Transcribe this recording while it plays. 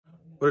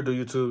What it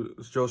do, YouTube?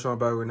 It's Joe Sean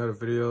back with another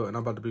video, and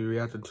I'm about to be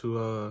reacting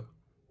to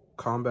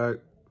Combat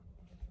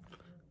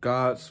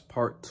Gods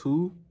Part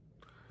 2.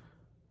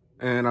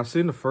 And I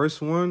seen the first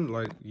one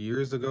like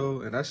years ago,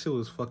 and that shit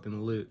was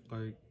fucking lit.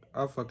 Like,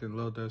 I fucking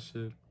love that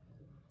shit.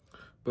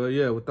 But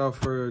yeah, without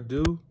further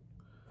ado,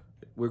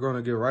 we're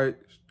gonna get right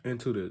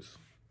into this.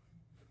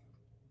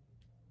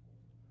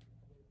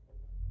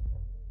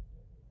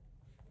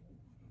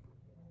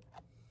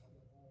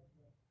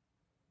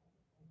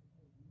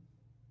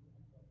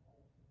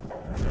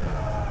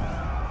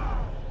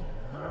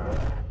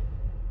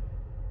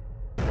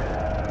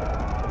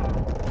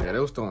 Yeah, they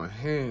was throwing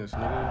hands,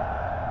 nigga.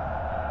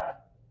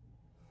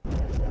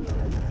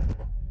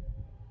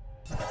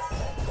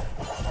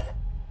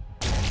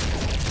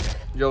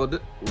 Yo,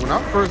 when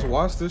I first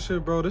watched this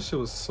shit, bro, this shit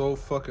was so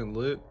fucking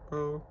lit,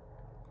 bro.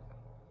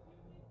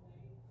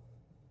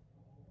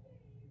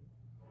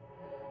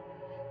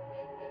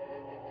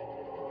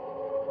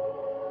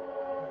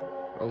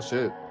 Oh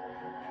shit.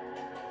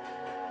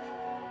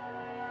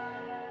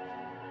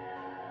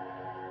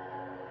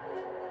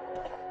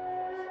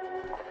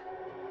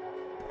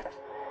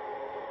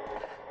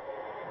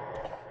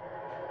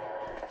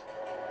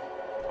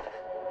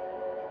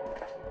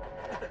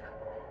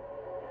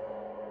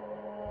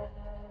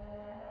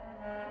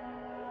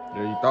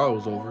 Yeah, you thought it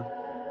was over.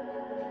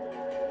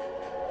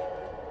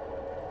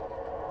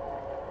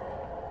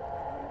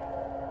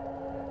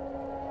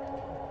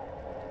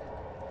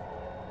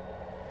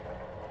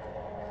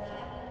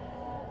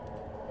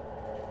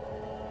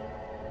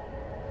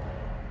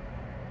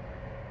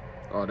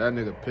 Oh, that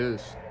nigga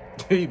pissed.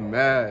 He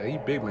mad. He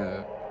big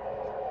mad.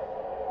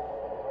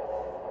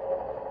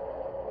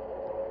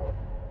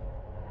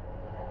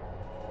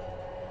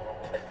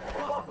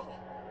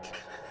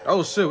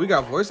 Oh shit, we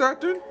got voice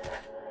acting?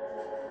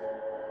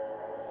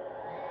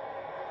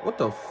 What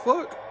the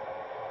fuck?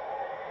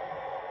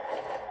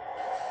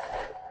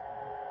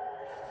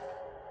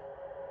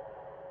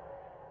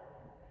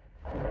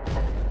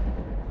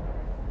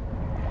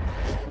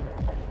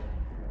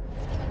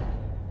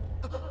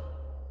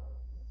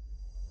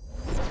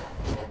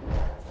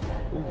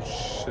 Oh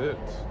shit.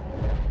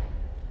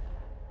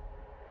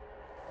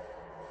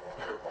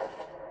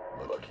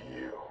 Lucky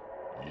you.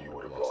 You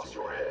would have lost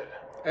your head.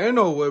 Ain't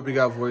no way we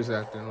got voice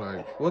acting.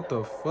 Like, what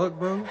the fuck,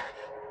 bro?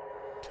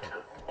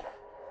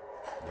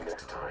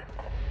 Next time,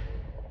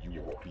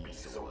 you won't be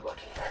so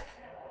lucky.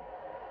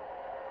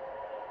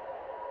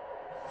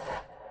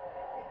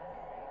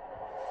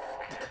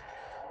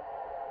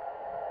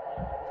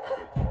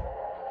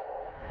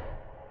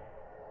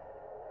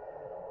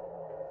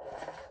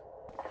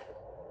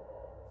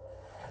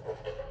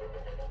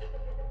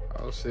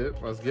 Oh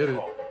shit, let's get it.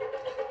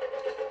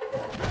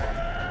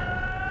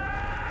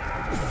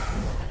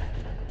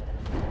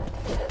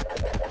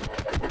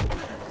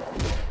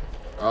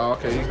 Oh,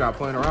 okay, he's not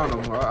playing around no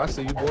more. I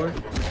see you, boy.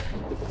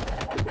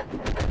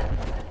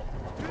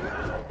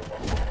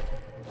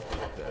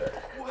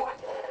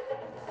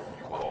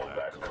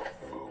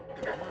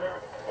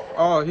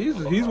 Oh,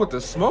 he's with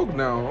the smoke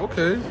now.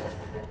 Okay.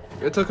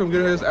 It took him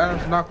getting his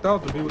ass knocked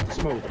out to be with the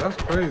smoke. That's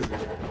crazy.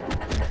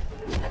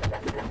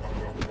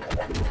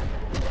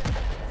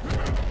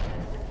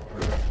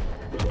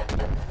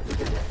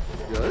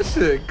 Yo, this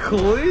shit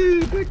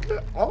clean,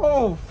 nigga.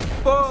 Oh,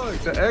 fuck.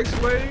 The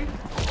X-Way.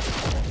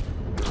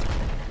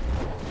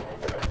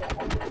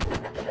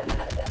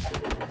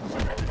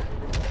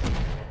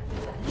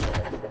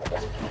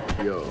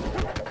 Yo.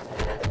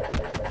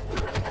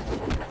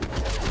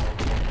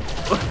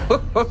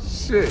 Oh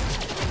shit.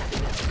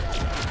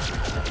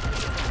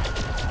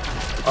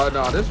 Oh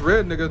nah, this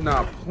red nigga's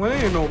not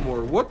playing no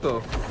more. What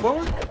the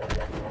fuck?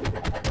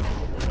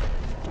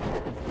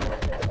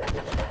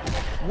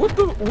 What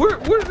the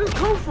where did this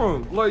come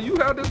from? Like, you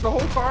had this the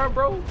whole time,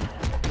 bro?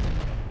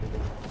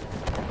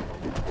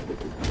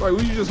 Like,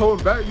 were you just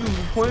holding back? You was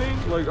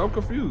playing? Like, I'm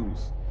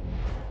confused.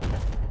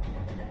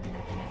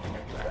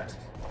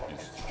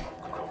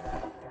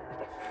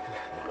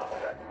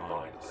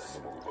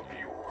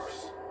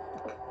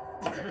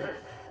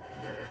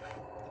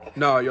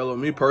 Nah, Yellow,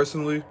 me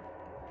personally,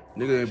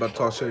 nigga ain't about to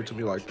talk shit to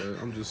me like that.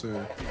 I'm just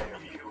saying.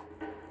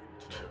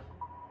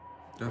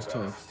 That's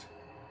tough.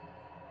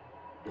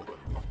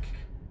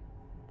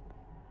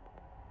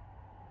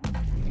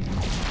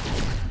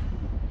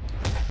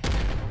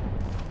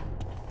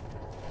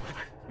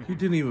 He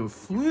didn't even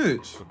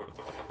flinch.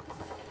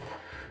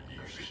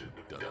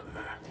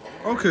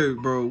 Okay,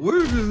 bro, where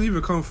did this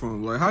even come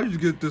from? Like, how did you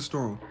get this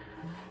strong?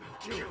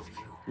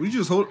 We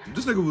just hold.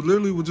 This nigga was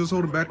literally just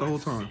holding back the whole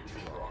time.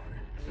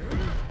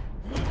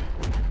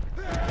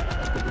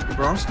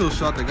 Bro, I'm still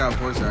shocked they got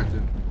voice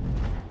acting.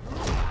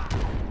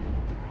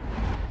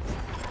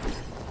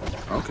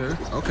 Okay.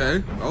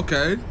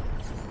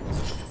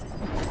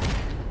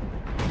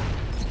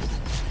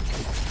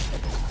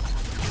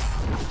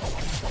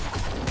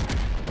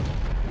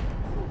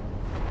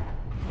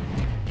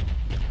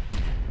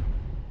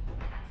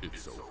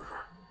 It's over.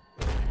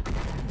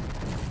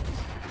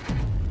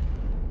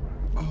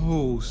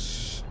 Oh,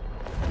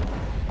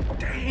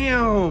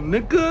 damn,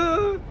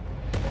 nigga.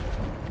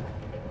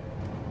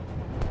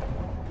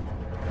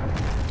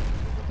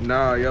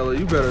 Nah, Yellow,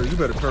 you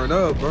better turn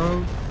up,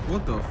 bro.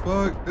 What the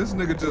fuck? This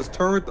nigga just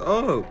turned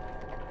up.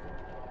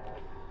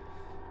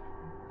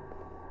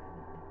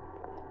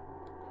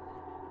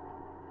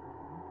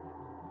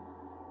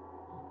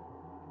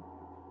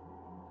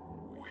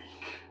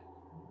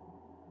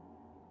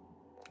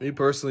 Me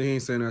personally, he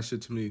ain't saying that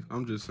shit to me.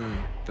 I'm just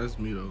saying. That's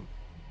me, though.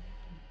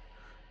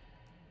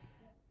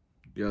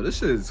 Yo, this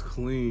shit is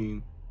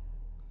clean.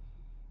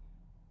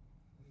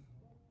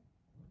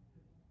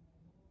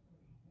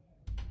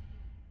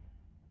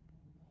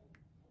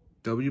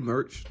 W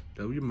merch.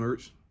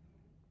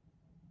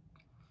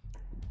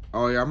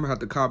 Oh, yeah, I'm gonna have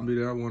to copy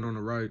that one on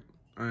the right.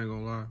 I ain't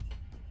gonna lie.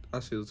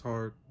 That shit is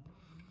hard.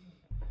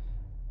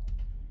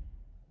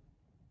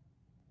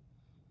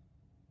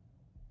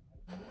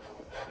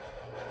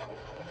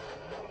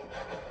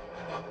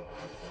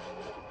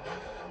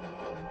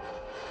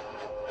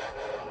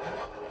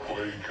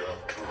 Wake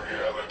up to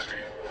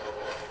reality.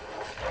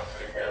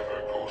 Nothing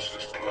ever goes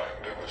as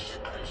planned in this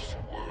accursed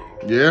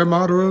world. Yeah,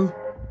 Madara.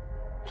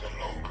 The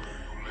longer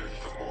you live,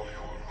 the more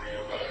you will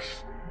realize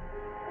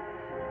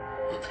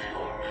that the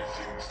only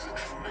things that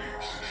truly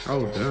exist Oh,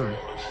 in this damn.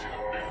 reality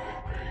are merely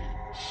pain,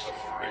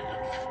 suffering,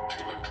 and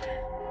futility.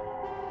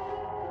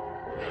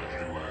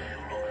 Everywhere you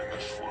look in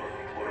this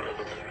world,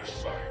 wherever there is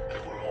light,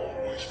 there will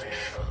always be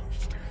shadows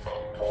to be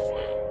found as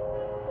well.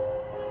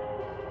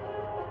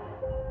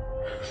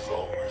 As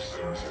long as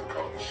there is a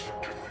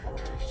concept of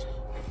victors,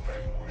 the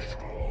vanquished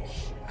will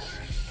also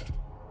exist.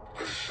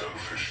 The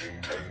selfish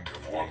intent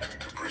of wanting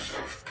to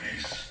preserve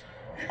peace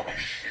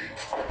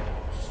initiates wars.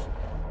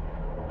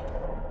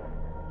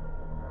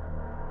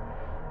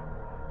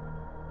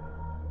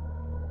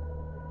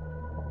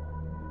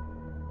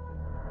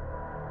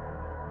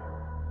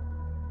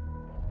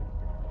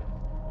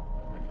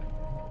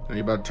 Are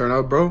you about to turn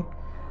up, bro?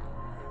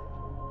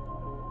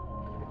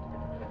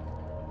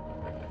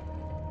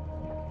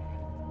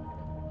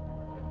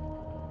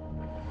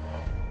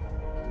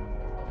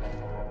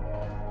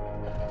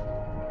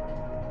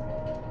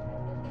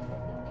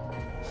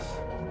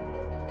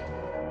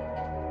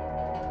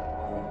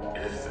 Who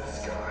is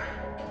this guy?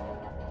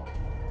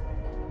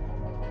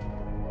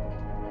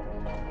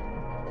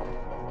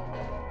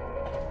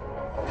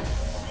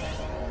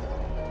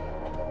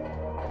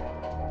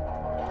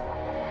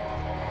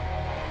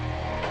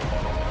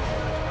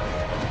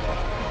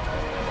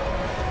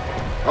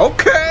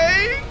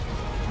 Okay.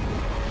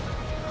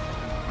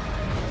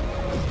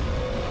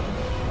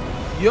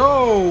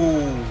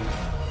 Yo.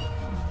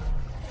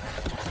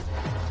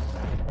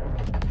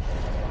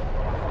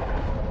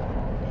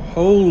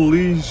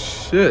 Holy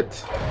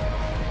shit.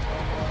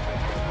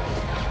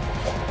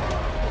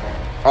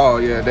 Oh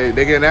yeah, they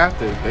getting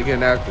active. They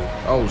getting active.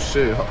 Oh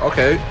shit.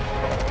 Okay.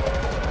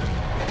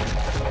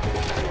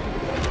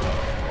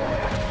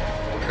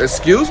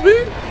 Excuse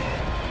me?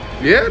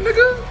 Yeah,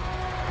 nigga?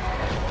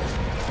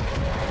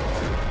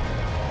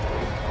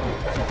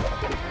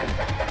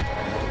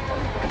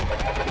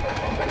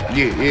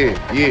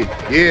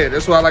 Yeah.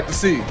 That's what I like to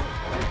see.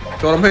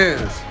 Throw them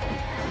hands.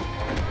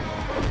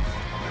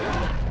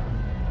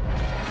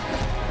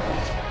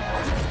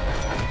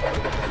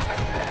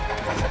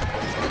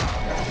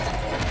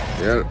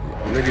 Yeah,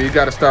 nigga, you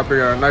gotta stop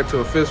bringing a knife to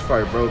a fist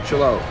fight, bro.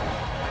 Chill out.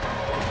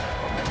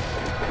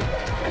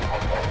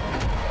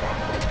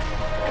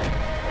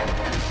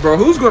 Bro,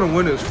 who's gonna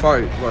win this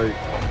fight? Like,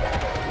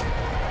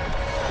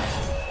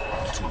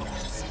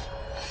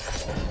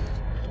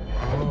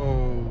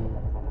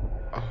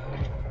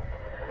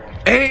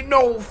 ain't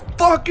no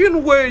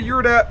fucking way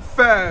you're that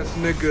fast,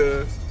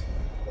 nigga.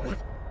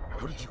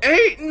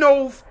 Ain't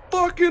no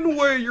fucking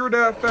way you're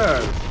that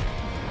fast.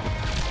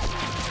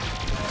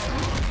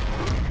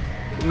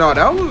 No,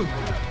 that was...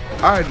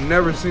 I had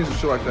never seen some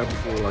shit like that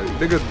before. Like,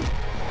 nigga...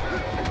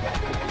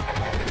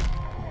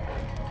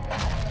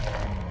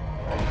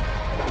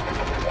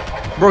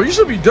 Bro, you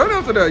should be done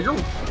after that. Your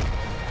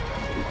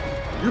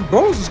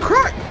bones is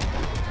cracked.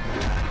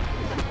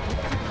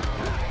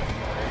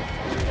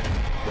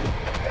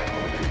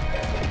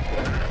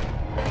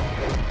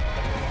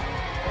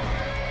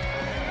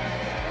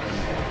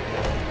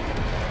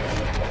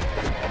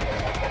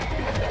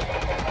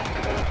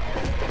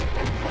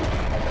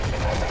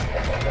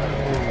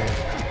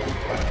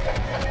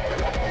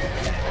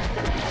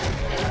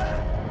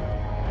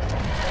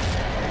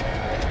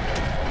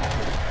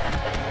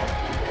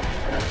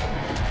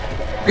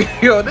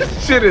 Yo,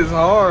 this shit is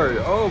hard.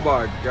 Oh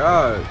my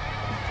god.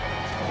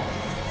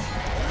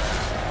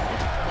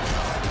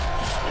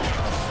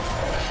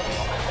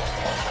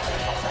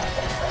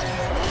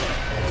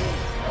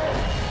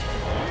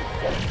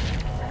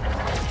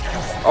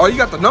 Oh, you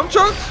got the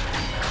nunchucks?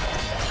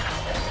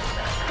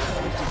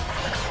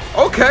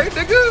 Okay,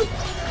 nigga.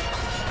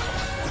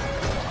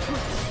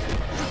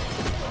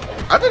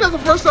 I think that's the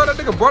first time that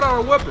nigga brought out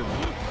a weapon.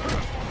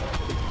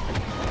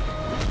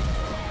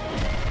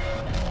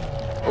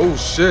 Oh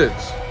shit.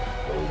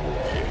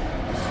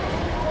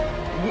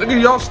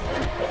 Nigga, y'all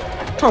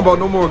talking about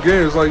no more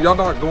games. Like, y'all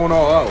not going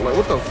all out. Like,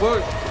 what the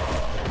fuck?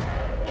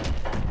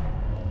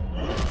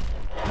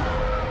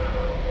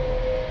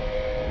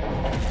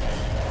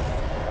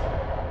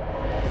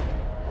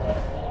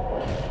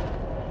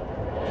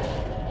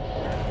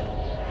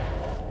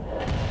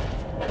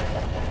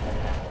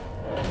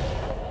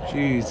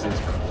 Jesus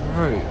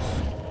Christ.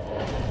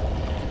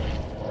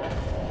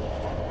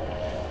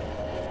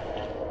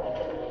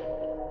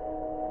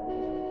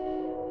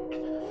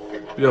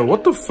 Yo,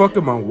 what the fuck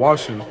am I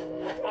watching?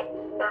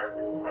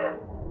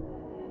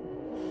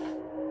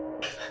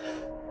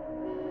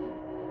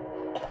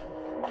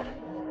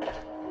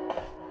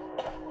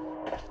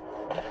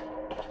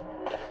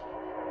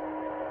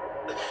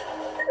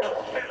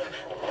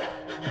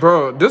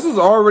 Bro, this is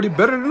already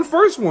better than the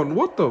first one.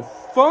 What the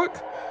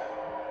fuck?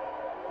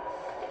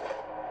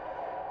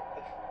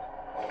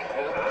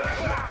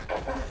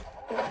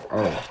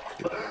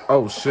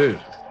 Oh shit.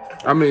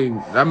 I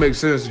mean, that makes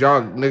sense.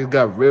 Y'all niggas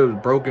got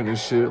ribs broken and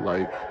shit.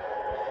 Like,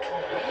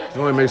 it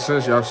only makes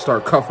sense y'all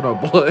start coughing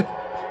up blood.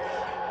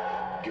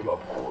 Give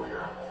up,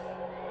 warrior.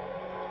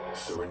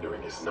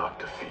 Surrendering is not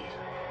defeat.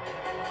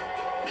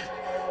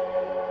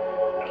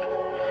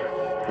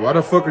 Why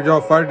the fuck are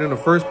y'all fighting in the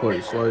first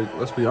place? Like,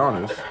 let's be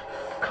honest.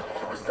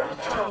 It's not a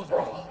child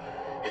brawl.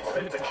 It's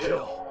meant to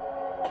kill.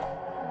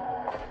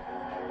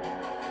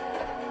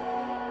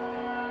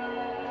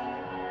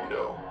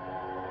 No.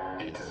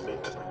 It is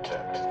meant to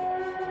protect.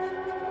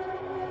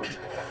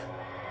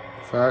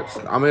 Facts.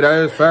 I mean,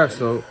 that is facts,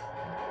 though.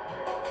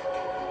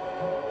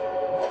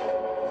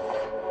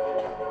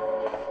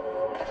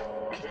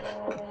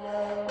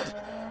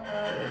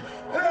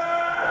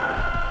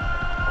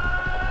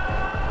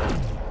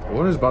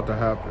 What is about to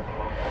happen?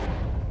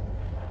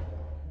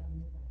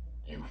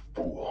 You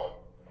fool.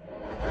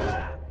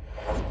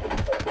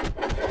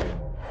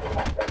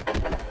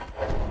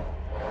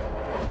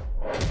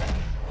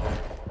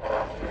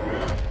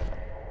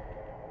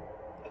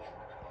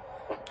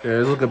 Yeah,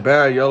 it's looking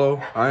bad,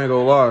 Yellow. I ain't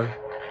gonna lie.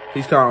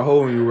 He's kind of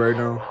holding you right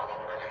now.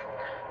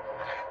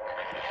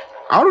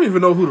 I don't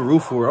even know who to root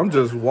for. I'm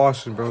just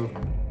watching, bro.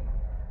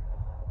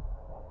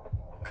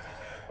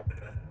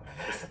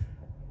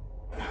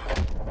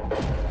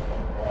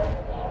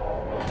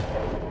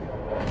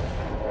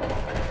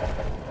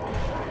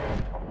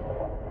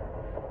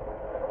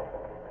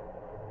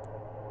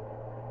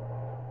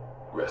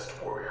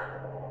 Rest,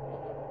 warrior.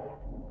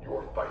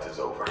 Your fight is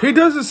over. He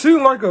doesn't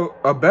seem like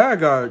a bad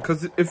guy,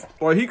 because if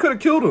like he could have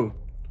killed him.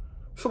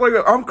 So like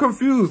I'm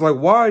confused. Like,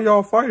 why are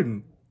y'all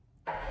fighting?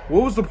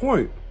 What was the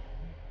point?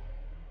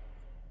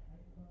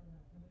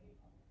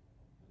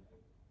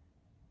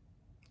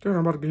 Damn, I'm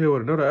about to get hit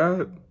with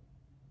another ad.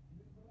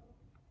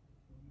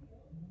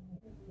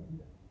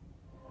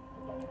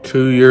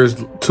 2 years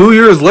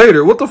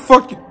later. What the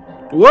fuck?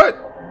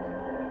 What?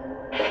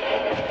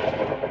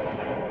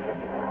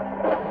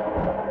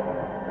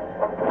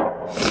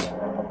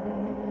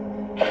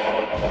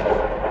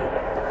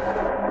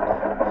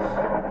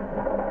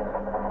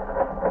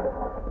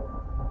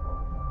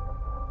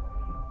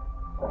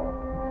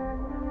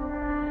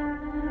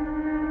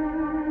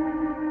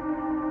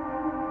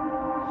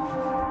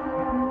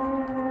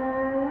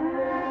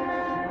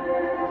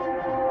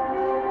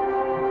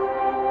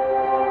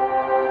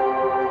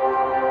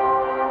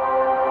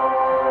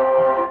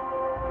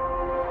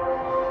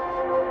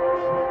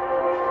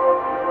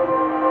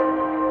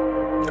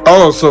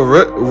 Oh, so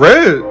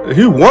Red,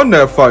 he won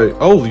that fight.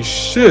 Holy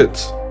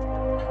shit.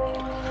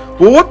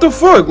 Well, what the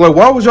fuck? Like,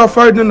 why was y'all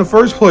fighting in the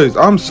first place?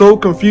 I'm so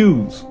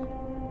confused.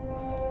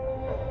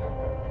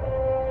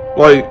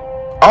 Like,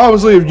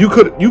 obviously, if you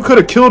could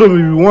have killed him if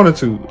you wanted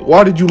to.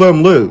 Why did you let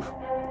him live?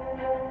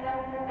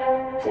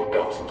 For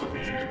thousands of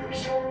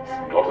years,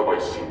 not have I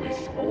seen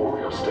these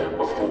warriors stand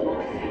before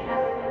me.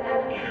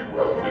 You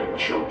have been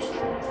chosen.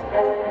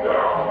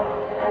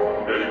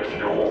 Now, make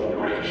your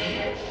wish.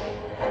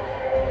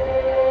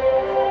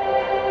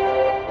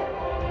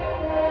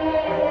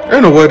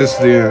 Ain't no way this is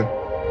the end.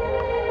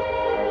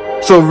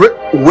 So,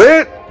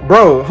 Red,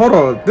 bro, hold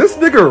on. This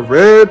nigga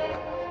Red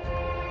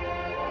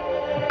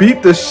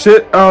beat the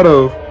shit out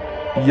of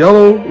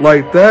Yellow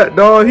like that,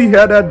 dog. He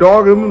had that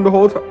dog in him the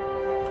whole time.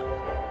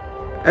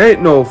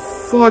 Ain't no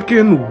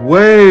fucking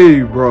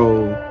way,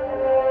 bro.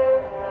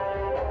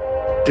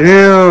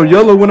 Damn,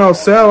 Yellow went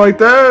outside like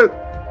that.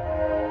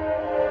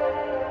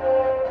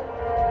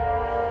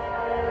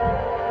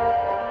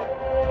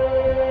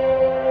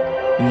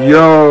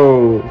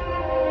 Yo.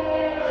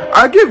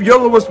 I give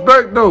Yellow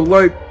respect though,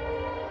 like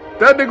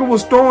that nigga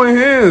was throwing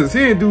hands. He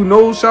didn't do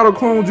no Shadow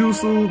Clone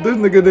Jutsu. This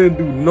nigga didn't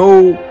do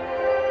no.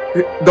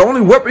 The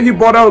only weapon he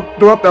brought out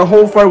throughout that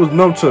whole fight was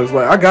nunchucks.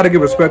 Like, I gotta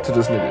give respect to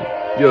this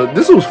nigga. Yo,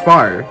 this was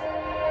fire.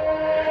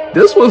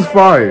 This was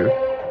fire.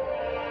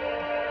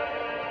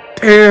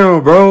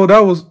 Damn, bro, that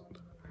was.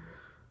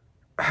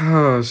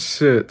 Oh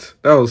shit,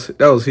 that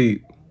was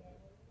heat.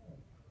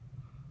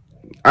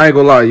 I ain't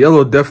gonna lie,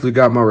 Yellow definitely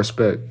got my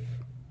respect.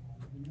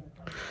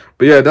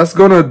 But yeah, that's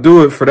gonna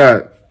do it for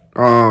that.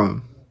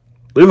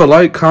 Leave a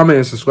like, comment,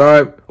 and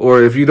subscribe.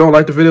 Or if you don't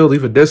like the video,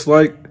 leave a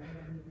dislike.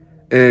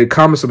 And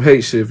comment some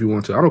hate shit if you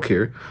want to. I don't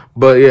care.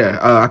 But yeah,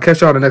 I'll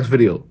catch y'all in the next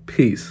video.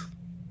 Peace.